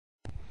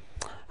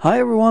Hi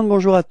everyone,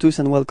 bonjour à tous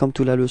and welcome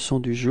to la leçon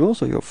du jour,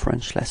 so your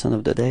French lesson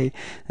of the day.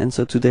 And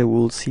so today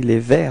we'll see les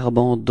verbes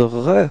en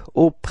dre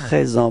au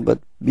présent, but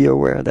be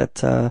aware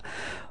that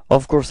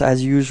of course,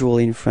 as usual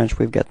in French,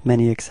 we've got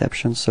many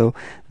exceptions, so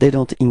they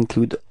don't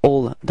include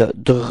all the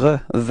dre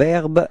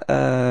verb.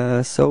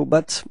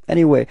 But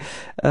anyway,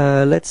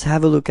 let's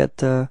have a look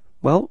at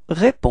well,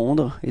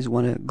 répondre is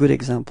a good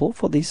example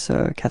for this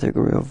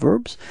category of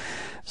verbs.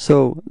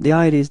 So the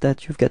idea is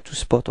that you've got to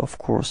spot, of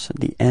course,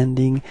 the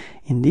ending.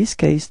 In this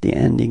case, the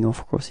ending,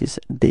 of course, is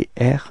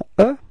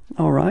DRE.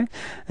 All right,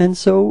 and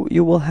so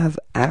you will have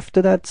after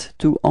that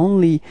to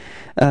only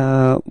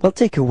well,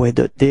 take away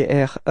the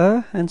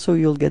DRE, and so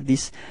you'll get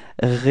this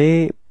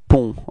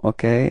répond.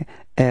 Okay,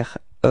 RE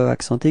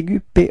accent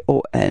aigu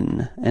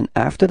PON, and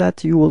after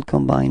that you will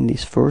combine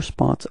this first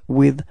part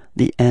with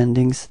the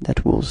endings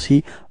that we'll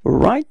see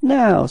right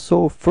now.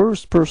 So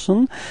first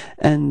person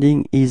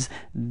ending is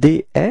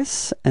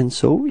DS, and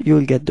so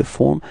you'll get the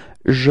form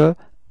je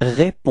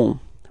réponds.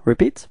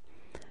 Repeat,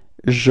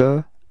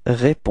 je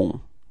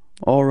réponds.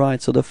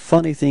 Alright, so the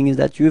funny thing is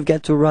that you've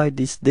got to write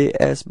this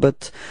DS,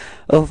 but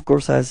of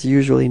course, as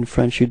usual in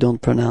French, you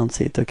don't pronounce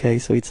it, okay?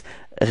 So it's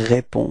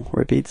réponds.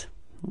 Repeat.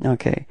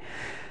 Okay.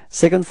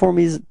 Second form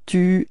is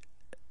tu,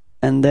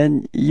 and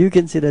then you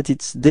can see that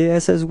it's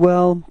DS as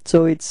well,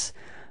 so it's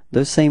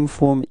the same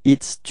form,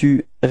 it's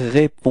tu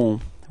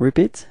réponds.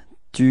 Repeat.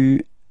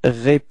 Tu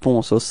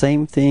réponds. So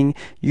same thing,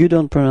 you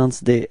don't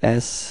pronounce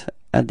DS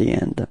at the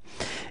end.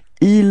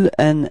 Il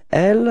and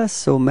elle,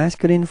 so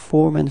masculine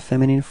form and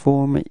feminine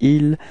form.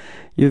 Il,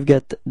 you've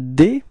got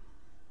des,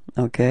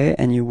 okay,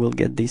 and you will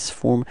get this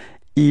form,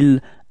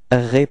 il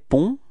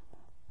répond.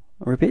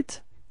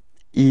 Repeat.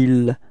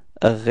 Il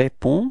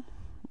répond.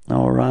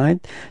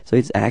 Alright, so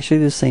it's actually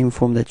the same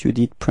form that you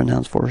did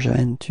pronounce for je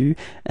and tu,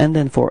 and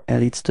then for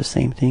elle it's the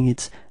same thing,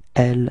 it's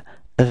elle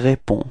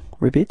répond.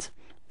 Repeat.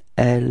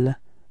 Elle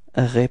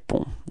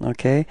répond.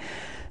 Okay,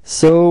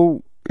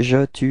 so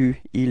je,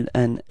 tu, il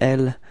and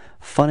elle,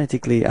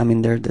 phonetically, I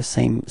mean, they're the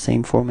same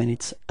form, and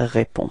it's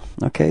répond.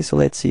 Okay, so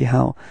let's see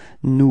how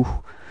nous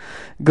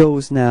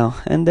goes now.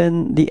 And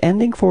then the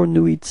ending for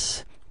nous,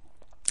 it's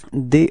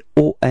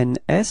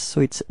DONS,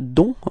 so it's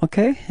don,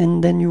 okay,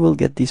 and then you will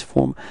get this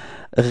form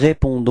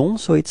répondons,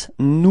 so it's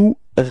nous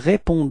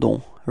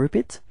répondons.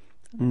 Repeat.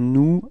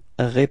 Nous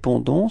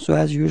répondons. So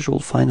as usual,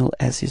 final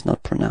S is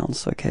not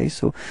pronounced, okay,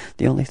 so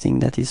the only thing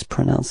that is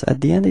pronounced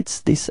at the end, it's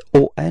this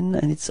ON,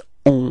 and it's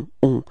on,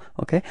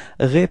 okay.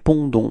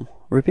 Répondons.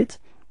 Repeat.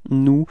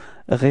 Nous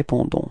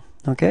répondons.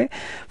 Okay.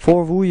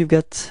 For vous, you've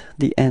got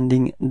the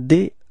ending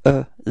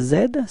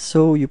DEZ,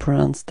 so you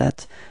pronounce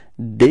that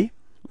D.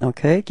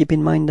 Okay. Keep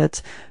in mind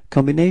that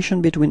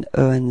combination between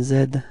E and Z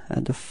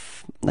at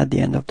the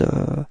end of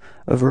the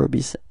verb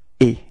is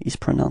E, is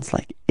pronounced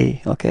like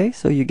E. Okay.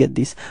 So you get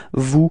this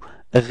vous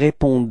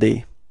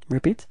répondez.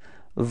 Repeat.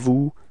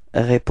 Vous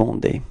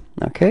répondez.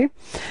 Okay.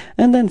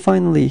 And then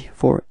finally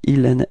for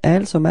il and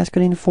elle, so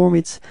masculine form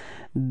it's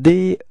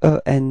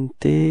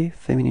D-E-N-T,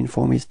 feminine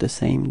form is the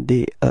same,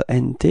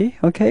 D-E-N-T,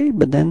 okay,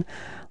 but then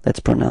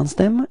let's pronounce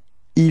them.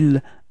 Ils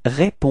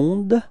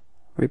répondent.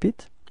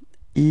 Repeat.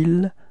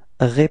 Ils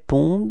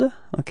répondent.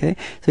 Okay,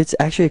 so it's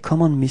actually a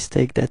common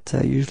mistake that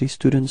usually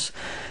students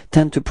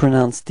tend to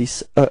pronounce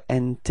this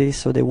E-N-T,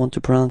 so they want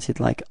to pronounce it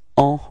like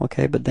en,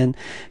 okay, but then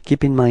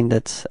keep in mind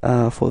that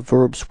for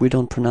verbs we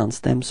don't pronounce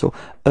them, so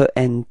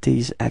E-N-T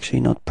is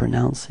actually not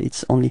pronounced,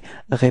 it's only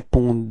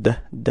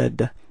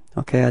répondent.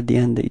 Okay, at the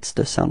end it's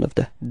the sound of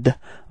the d.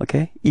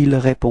 Okay, ils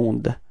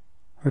répondent.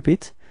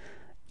 Repeat.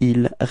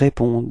 Ils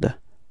répondent.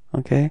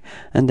 Okay,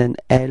 and then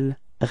elles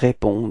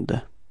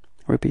répondent.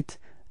 Repeat.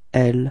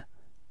 Elles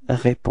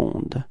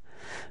répondent.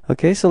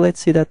 Okay, so let's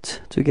see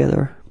that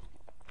together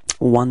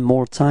one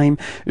more time.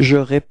 Je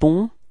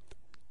réponds.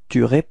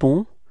 Tu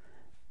réponds.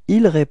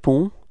 Il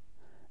répond.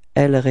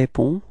 Elle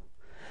répond.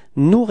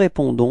 Nous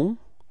répondons.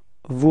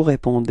 Vous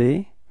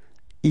répondez.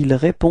 Ils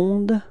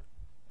répondent.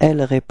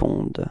 Elles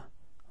répondent.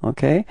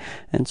 Okay,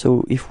 and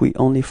so if we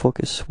only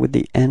focus with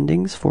the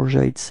endings, for je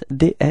it's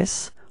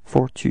DS,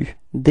 for tu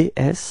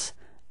DS,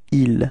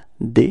 il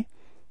D,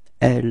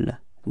 elle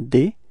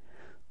D,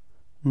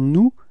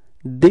 nous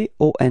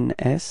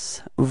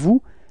DONS,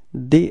 vous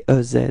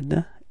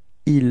DEZ,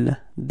 il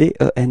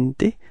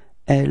DENT,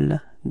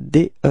 elle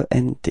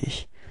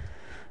DENT.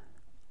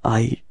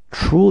 I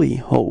truly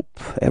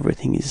hope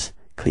everything is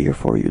clear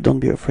for you.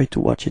 Don't be afraid to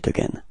watch it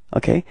again.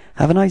 Okay,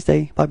 have a nice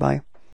day. Bye bye.